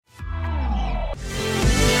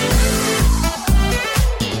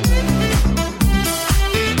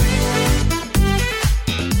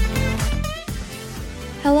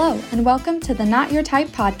and welcome to the Not Your Type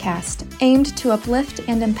podcast, aimed to uplift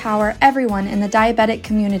and empower everyone in the diabetic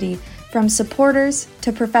community, from supporters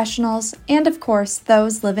to professionals, and of course,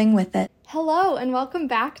 those living with it. Hello, and welcome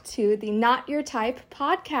back to the Not Your Type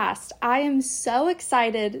podcast. I am so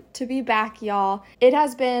excited to be back, y'all. It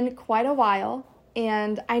has been quite a while,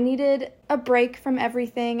 and I needed a break from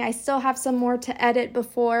everything. I still have some more to edit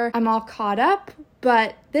before I'm all caught up,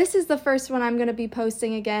 but this is the first one I'm going to be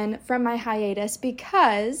posting again from my hiatus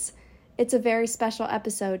because it's a very special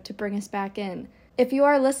episode to bring us back in. If you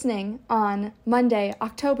are listening on Monday,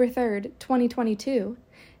 October 3rd, 2022,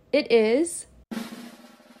 it is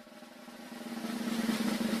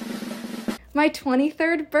my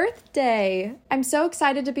 23rd birthday. I'm so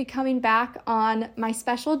excited to be coming back on my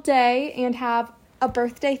special day and have a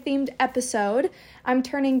birthday-themed episode. I'm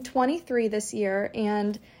turning 23 this year,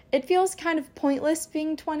 and it feels kind of pointless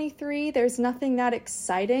being 23. There's nothing that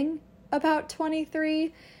exciting about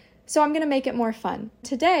 23, so I'm going to make it more fun.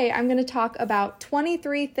 Today, I'm going to talk about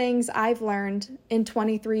 23 things I've learned in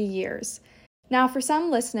 23 years. Now, for some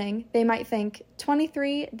listening, they might think,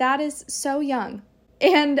 23, that is so young.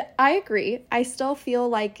 And I agree. I still feel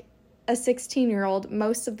like a 16-year-old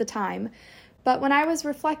most of the time. But when I was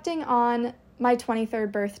reflecting on my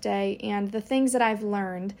 23rd birthday and the things that I've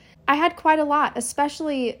learned, I had quite a lot,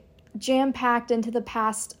 especially jam-packed into the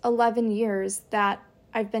past 11 years that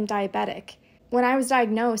I've been diabetic. When I was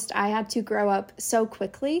diagnosed, I had to grow up so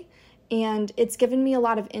quickly, and it's given me a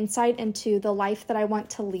lot of insight into the life that I want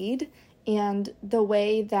to lead and the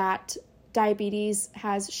way that diabetes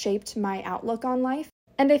has shaped my outlook on life.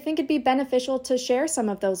 And I think it'd be beneficial to share some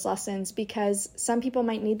of those lessons because some people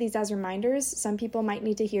might need these as reminders. Some people might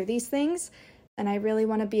need to hear these things. And I really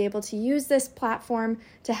want to be able to use this platform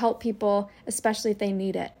to help people, especially if they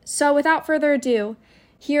need it. So without further ado,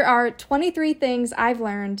 here are 23 things I've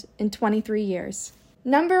learned in 23 years.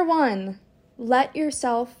 Number 1, let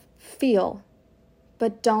yourself feel,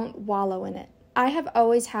 but don't wallow in it. I have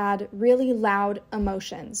always had really loud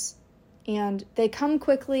emotions, and they come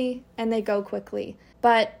quickly and they go quickly.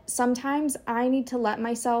 But sometimes I need to let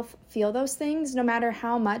myself feel those things no matter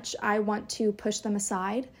how much I want to push them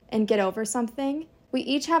aside and get over something. We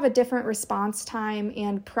each have a different response time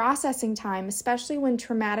and processing time, especially when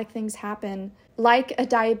traumatic things happen, like a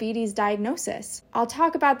diabetes diagnosis. I'll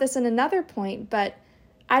talk about this in another point, but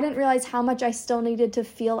I didn't realize how much I still needed to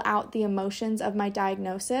feel out the emotions of my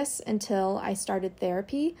diagnosis until I started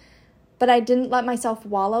therapy. But I didn't let myself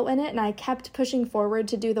wallow in it, and I kept pushing forward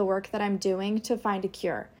to do the work that I'm doing to find a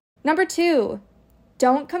cure. Number 2,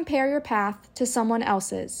 don't compare your path to someone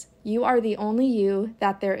else's. You are the only you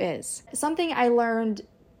that there is. Something I learned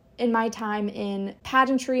in my time in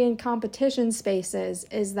pageantry and competition spaces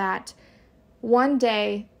is that one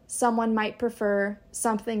day someone might prefer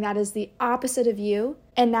something that is the opposite of you,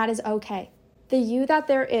 and that is okay. The you that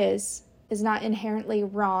there is not inherently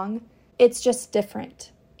wrong. It's just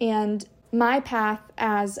different. And my path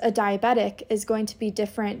as a diabetic is going to be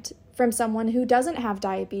different from someone who doesn't have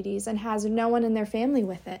diabetes and has no one in their family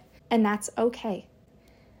with it. And that's okay.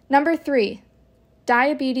 Number 3,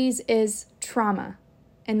 diabetes is trauma.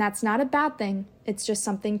 And that's not a bad thing. It's just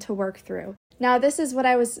something to work through. Now, this is what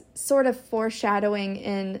I was sort of foreshadowing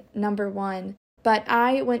in number 1. But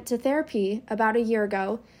I went to therapy about a year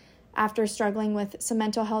ago after struggling with some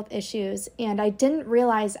mental health issues, and I didn't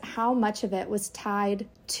realize how much of it was tied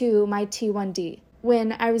to my T1D.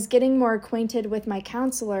 When I was getting more acquainted with my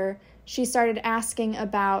counselor, she started asking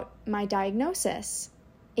about my diagnosis,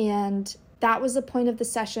 and that was the point of the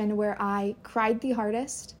session where I cried the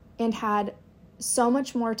hardest and had so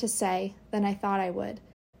much more to say than I thought I would.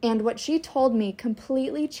 And what she told me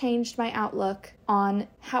completely changed my outlook on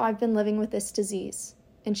how I've been living with this disease.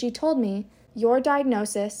 And she told me, your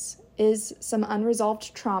diagnosis is some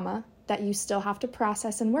unresolved trauma that you still have to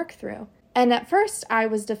process and work through. And at first I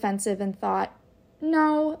was defensive and thought,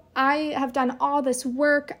 no, I have done all this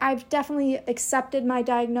work. I've definitely accepted my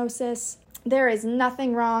diagnosis. There is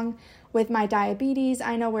nothing wrong with my diabetes.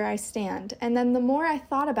 I know where I stand. And then the more I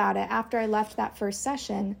thought about it after I left that first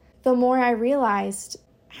session, the more I realized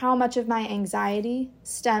how much of my anxiety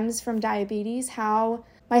stems from diabetes, how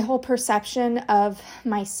my whole perception of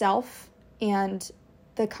myself and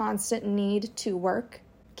the constant need to work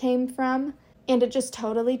came from, and it just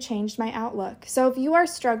totally changed my outlook. So if you are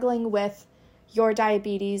struggling with your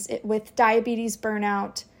diabetes, with diabetes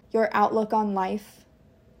burnout, your outlook on life,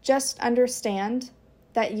 just understand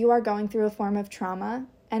that you are going through a form of trauma,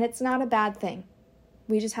 and it's not a bad thing.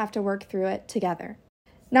 We just have to work through it together.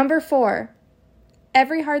 Number 4,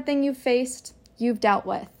 every hard thing you've faced, you've dealt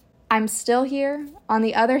with. I'm still here on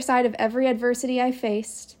the other side of every adversity I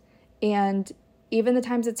faced, and even the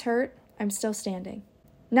times it's hurt, I'm still standing.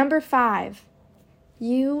 Number 5,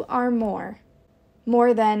 you are more.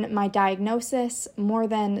 More than my diagnosis, more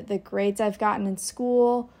than the grades I've gotten in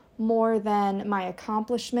school, more than my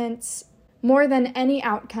accomplishments, more than any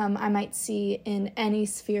outcome I might see in any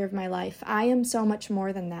sphere of my life. I am so much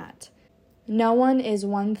more than that. No one is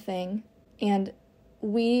one thing, and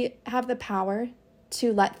we have the power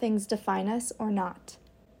to let things define us or not.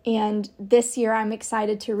 And this year, I'm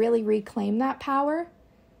excited to really reclaim that power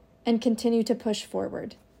and continue to push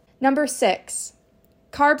forward. Number 6,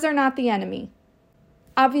 carbs are not the enemy.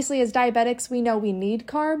 Obviously, as diabetics, we know we need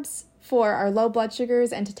carbs for our low blood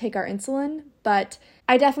sugars and to take our insulin, but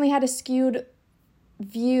I definitely had a skewed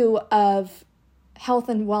view of health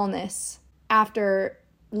and wellness after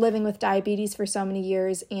living with diabetes for so many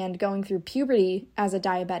years and going through puberty as a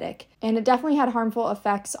diabetic. And it definitely had harmful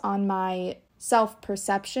effects on my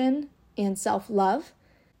self-perception and self-love.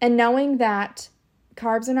 And knowing that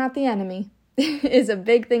carbs are not the enemy is a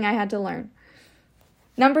big thing I had to learn.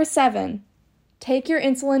 Number 7, take your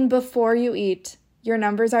insulin before you eat. Your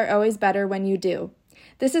numbers are always better when you do.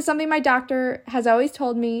 This is something my doctor has always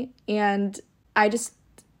told me, and I just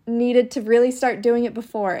needed to really start doing it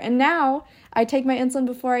before. And now I take my insulin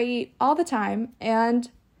before I eat all the time,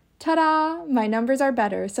 and ta-da, my numbers are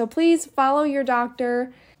better. So please follow your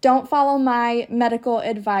doctor. Don't follow my medical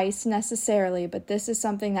advice necessarily, but this is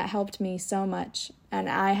something that helped me so much, and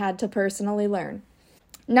I had to personally learn.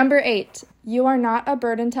 Number 8, you are not a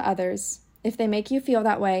burden to others. If they make you feel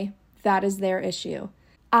that way, that is their issue.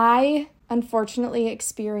 I unfortunately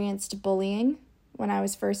experienced bullying when I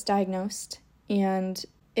was first diagnosed, and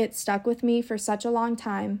it stuck with me for such a long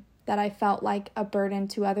time that I felt like a burden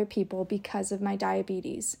to other people because of my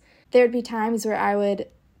diabetes. There'd be times where I would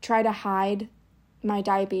try to hide my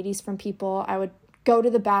diabetes from people. I would go to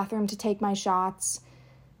the bathroom to take my shots,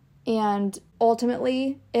 and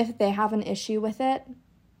ultimately, if they have an issue with it,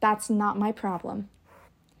 that's not my problem.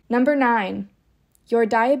 Number 9, your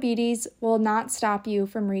diabetes will not stop you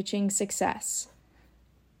from reaching success.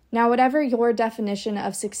 Now, whatever your definition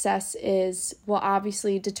of success is will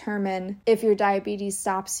obviously determine if your diabetes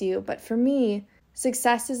stops you. But for me,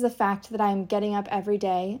 success is the fact that I'm getting up every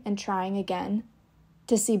day and trying again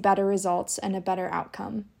to see better results and a better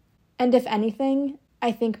outcome. And if anything,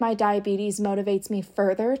 I think my diabetes motivates me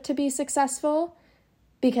further to be successful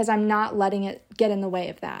because I'm not letting it get in the way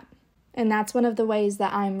of that. And that's one of the ways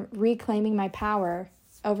that I'm reclaiming my power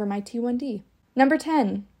over my T1D. Number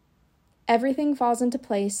 10, everything falls into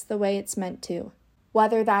place the way it's meant to.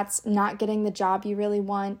 Whether that's not getting the job you really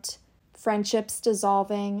want, friendships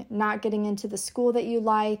dissolving, not getting into the school that you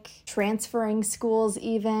like, transferring schools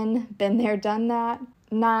even, been there, done that,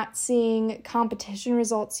 not seeing competition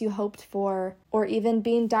results you hoped for, or even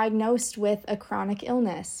being diagnosed with a chronic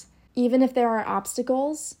illness. Even if there are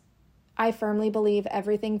obstacles, I firmly believe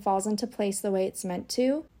everything falls into place the way it's meant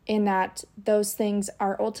to, in that those things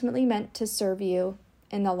are ultimately meant to serve you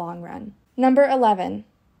in the long run. Number 11,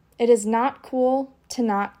 it is not cool to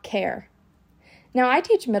not care. Now, I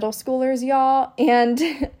teach middle schoolers, y'all,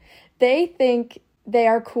 and they think they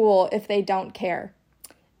are cool if they don't care.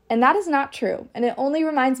 And that is not true, and it only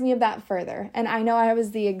reminds me of that further. And I know I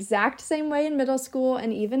was the exact same way in middle school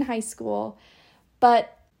and even high school,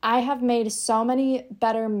 but I have made so many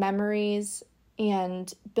better memories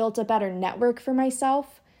and built a better network for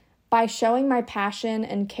myself by showing my passion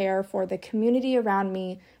and care for the community around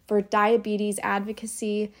me, for diabetes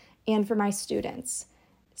advocacy, and for my students.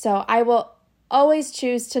 So I will always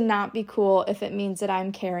choose to not be cool if it means that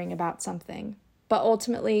I'm caring about something. But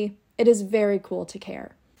ultimately, it is very cool to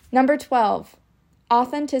care. Number 12,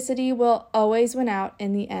 authenticity will always win out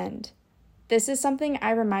in the end. This is something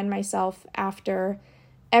I remind myself after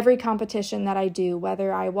every competition that I do,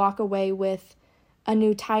 whether I walk away with a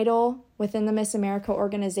new title within the Miss America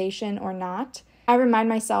organization or not. I remind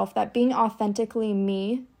myself that being authentically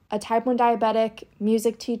me, a type 1 diabetic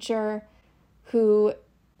music teacher who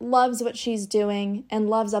loves what she's doing and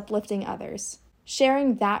loves uplifting others,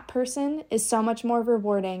 sharing that person is so much more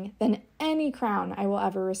rewarding than any crown I will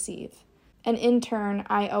ever receive. And in turn,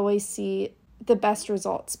 I always see the best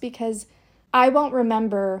results because I won't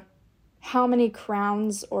remember how many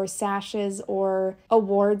crowns or sashes or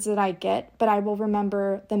awards that I get, but I will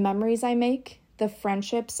remember the memories I make, the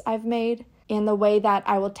friendships I've made, and the way that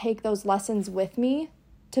I will take those lessons with me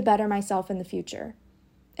to better myself in the future.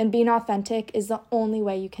 And being authentic is the only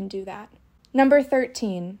way you can do that. Number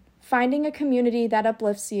 13, finding a community that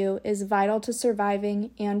uplifts you is vital to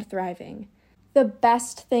surviving and thriving. The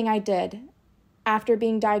best thing I did after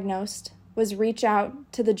being diagnosed was reach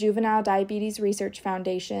out to the Juvenile Diabetes Research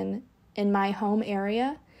Foundation in my home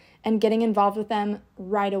area and getting involved with them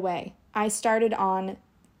right away. I started on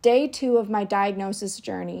day 2 of my diagnosis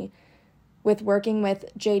journey with working with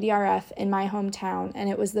JDRF in my hometown, and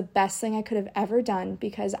it was the best thing I could have ever done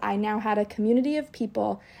because I now had a community of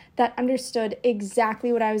people that understood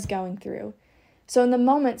exactly what I was going through. So in the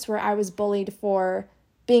moments where I was bullied for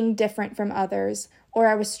being different from others, or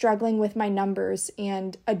I was struggling with my numbers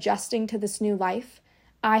and adjusting to this new life,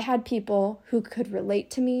 I had people who could relate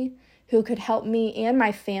to me, who could help me and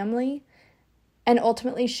my family, and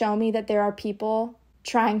ultimately show me that there are people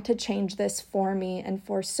trying to change this for me and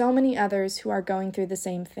for so many others who are going through the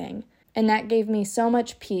same thing. And that gave me so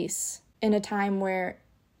much peace in a time where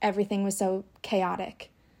everything was so chaotic.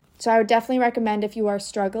 So I would definitely recommend, if you are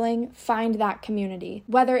struggling, find that community.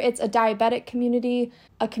 Whether it's a diabetic community,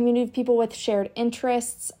 a community of people with shared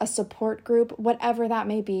interests, a support group, whatever that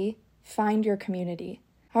may be, find your community.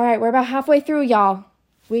 All right, we're about halfway through, y'all.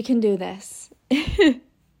 We can do this.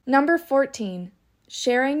 Number 14.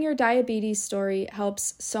 Sharing your diabetes story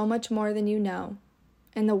helps so much more than you know,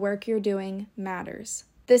 and the work you're doing matters.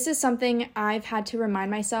 This is something I've had to remind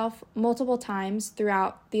myself multiple times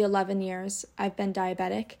throughout the 11 years I've been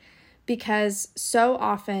diabetic, because so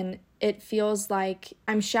often it feels like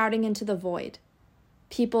I'm shouting into the void.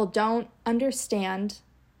 People don't understand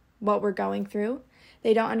what we're going through.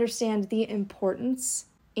 They don't understand the importance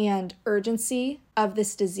and urgency of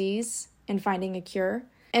this disease and finding a cure.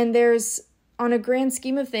 And there's, on a grand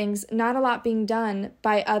scheme of things, not a lot being done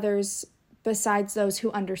by others besides those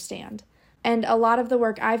who understand. And a lot of the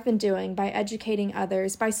work I've been doing by educating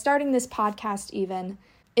others, by starting this podcast even,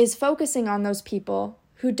 is focusing on those people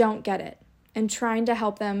who don't get it and trying to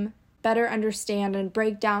help them better understand and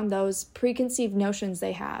break down those preconceived notions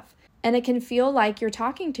they have. And it can feel like you're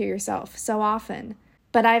talking to yourself so often.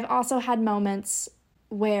 But I've also had moments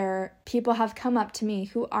where people have come up to me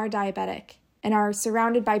who are diabetic and are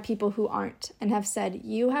surrounded by people who aren't, and have said,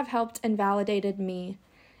 "You have helped and validated me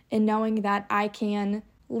in knowing that I can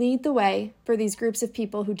lead the way for these groups of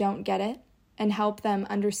people who don't get it and help them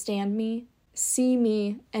understand me, see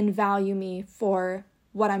me, and value me for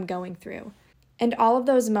what I'm going through." And all of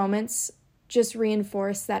those moments just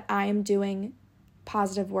reinforce that I am doing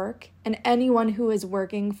positive work, and anyone who is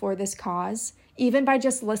working for this cause, even by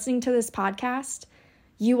just listening to this podcast,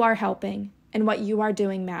 you are helping, and what you are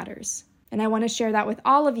doing matters. And I want to share that with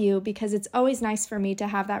all of you because it's always nice for me to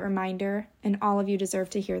have that reminder, and all of you deserve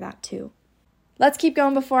to hear that too. Let's keep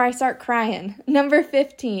going before I start crying. Number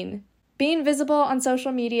 15, being visible on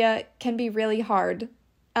social media can be really hard.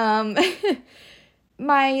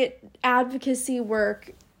 My advocacy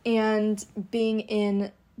work and being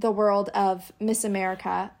in the world of Miss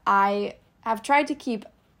America, I have tried to keep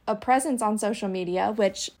a presence on social media,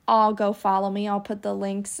 which I'll go follow me. I'll put the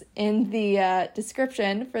links in the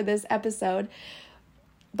description for this episode.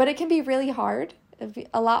 But it can be really hard,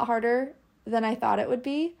 a lot harder than I thought it would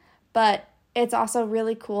be. But it's also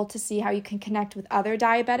really cool to see how you can connect with other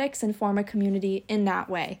diabetics and form a community in that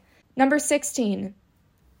way. Number 16,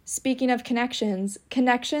 speaking of connections,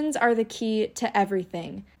 connections are the key to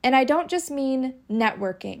everything. And I don't just mean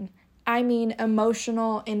networking. I mean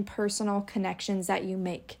emotional and personal connections that you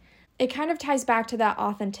make. It kind of ties back to that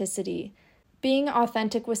authenticity. Being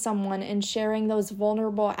authentic with someone and sharing those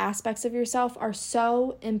vulnerable aspects of yourself are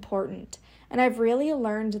so important. And I've really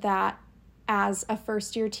learned that as a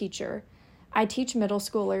first-year teacher. I teach middle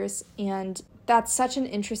schoolers, and that's such an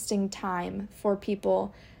interesting time for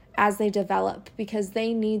people as they develop because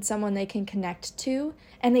they need someone they can connect to,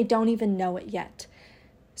 and they don't even know it yet.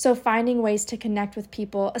 So finding ways to connect with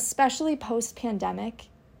people, especially post-pandemic,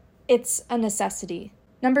 it's a necessity.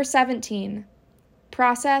 Number 17,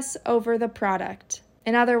 process over the product.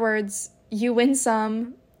 In other words, you win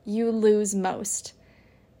some, you lose most.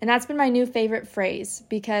 And that's been my new favorite phrase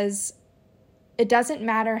because it doesn't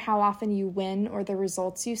matter how often you win or the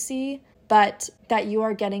results you see, but that you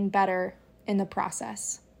are getting better in the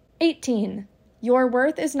process. 18, your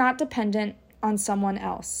worth is not dependent on someone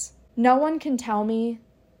else. No one can tell me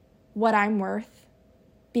what I'm worth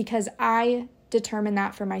because I determine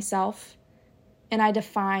that for myself and I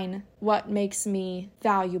define what makes me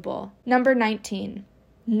valuable. Number 19,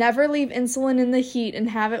 never leave insulin in the heat and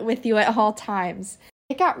have it with you at all times.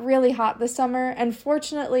 It got really hot this summer, and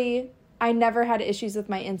fortunately, I never had issues with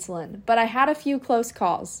my insulin, but I had a few close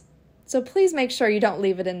calls. So please make sure you don't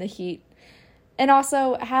leave it in the heat. And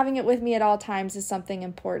also, having it with me at all times is something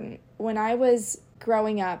important. When I was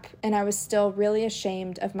growing up and I was still really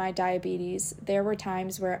ashamed of my diabetes, there were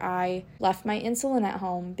times where I left my insulin at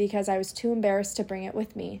home because I was too embarrassed to bring it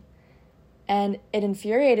with me. And it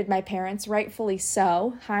infuriated my parents, rightfully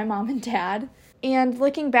so. Hi, Mom and Dad. And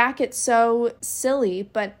looking back, it's so silly,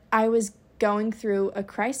 but I was going through a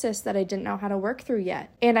crisis that I didn't know how to work through yet.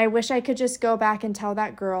 And I wish I could just go back and tell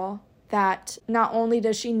that girl that not only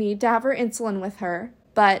does she need to have her insulin with her,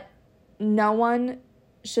 but no one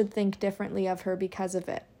should think differently of her because of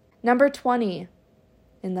it. Number 20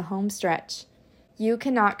 in the home stretch. You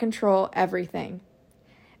cannot control everything.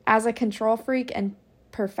 As a control freak and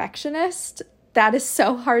perfectionist, that is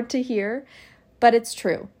so hard to hear, but it's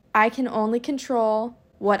true. I can only control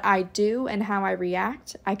what I do and how I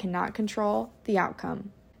react. I cannot control the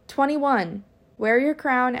outcome. 21. Wear your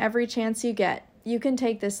crown every chance you get. You can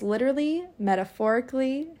take this literally,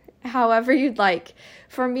 metaphorically, however you'd like.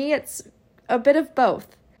 For me, it's a bit of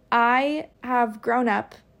both. I have grown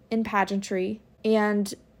up in pageantry,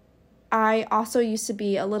 and I also used to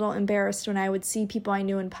be a little embarrassed when I would see people I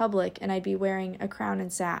knew in public and I'd be wearing a crown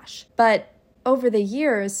and sash. But over the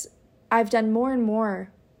years, I've done more and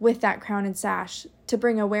more with that crown and sash to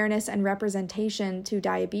bring awareness and representation to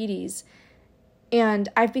diabetes. And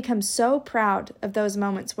I've become so proud of those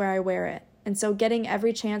moments where I wear it. And so getting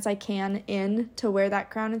every chance I can in to wear that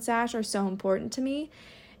crown and sash are so important to me.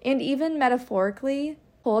 And even metaphorically,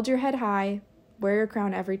 hold your head high, wear your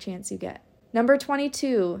crown every chance you get. Number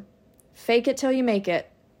 22, fake it till you make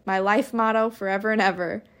it. My life motto forever and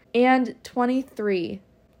ever. And 23,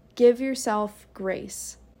 give yourself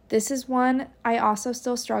grace. This is one I also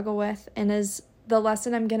still struggle with and is the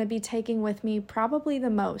lesson I'm going to be taking with me probably the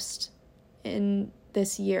most in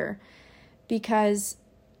this year, because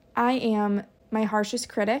I am my harshest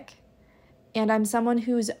critic and I'm someone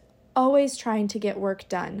who's always trying to get work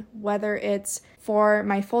done, whether it's for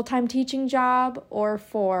my full-time teaching job or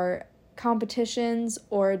for competitions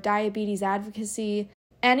or diabetes advocacy.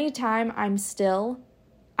 Anytime I'm still,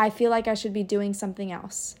 I feel like I should be doing something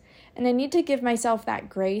else. And I need to give myself that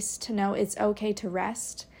grace to know it's okay to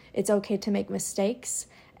rest, it's okay to make mistakes,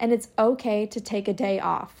 and it's okay to take a day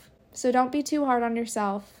off. So don't be too hard on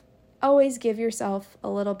yourself. Always give yourself a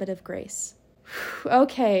little bit of grace.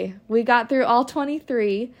 Okay, we got through all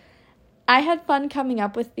 23. I had fun coming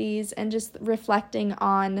up with these and just reflecting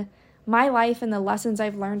on my life and the lessons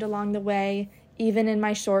I've learned along the way, even in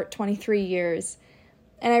my short 23 years.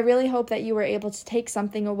 And I really hope that you were able to take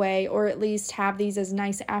something away, or at least have these as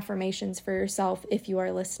nice affirmations for yourself if you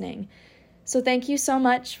are listening. So thank you so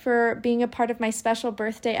much for being a part of my special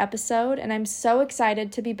birthday episode, and I'm so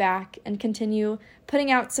excited to be back and continue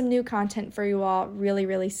putting out some new content for you all really,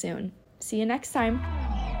 really soon. See you next time.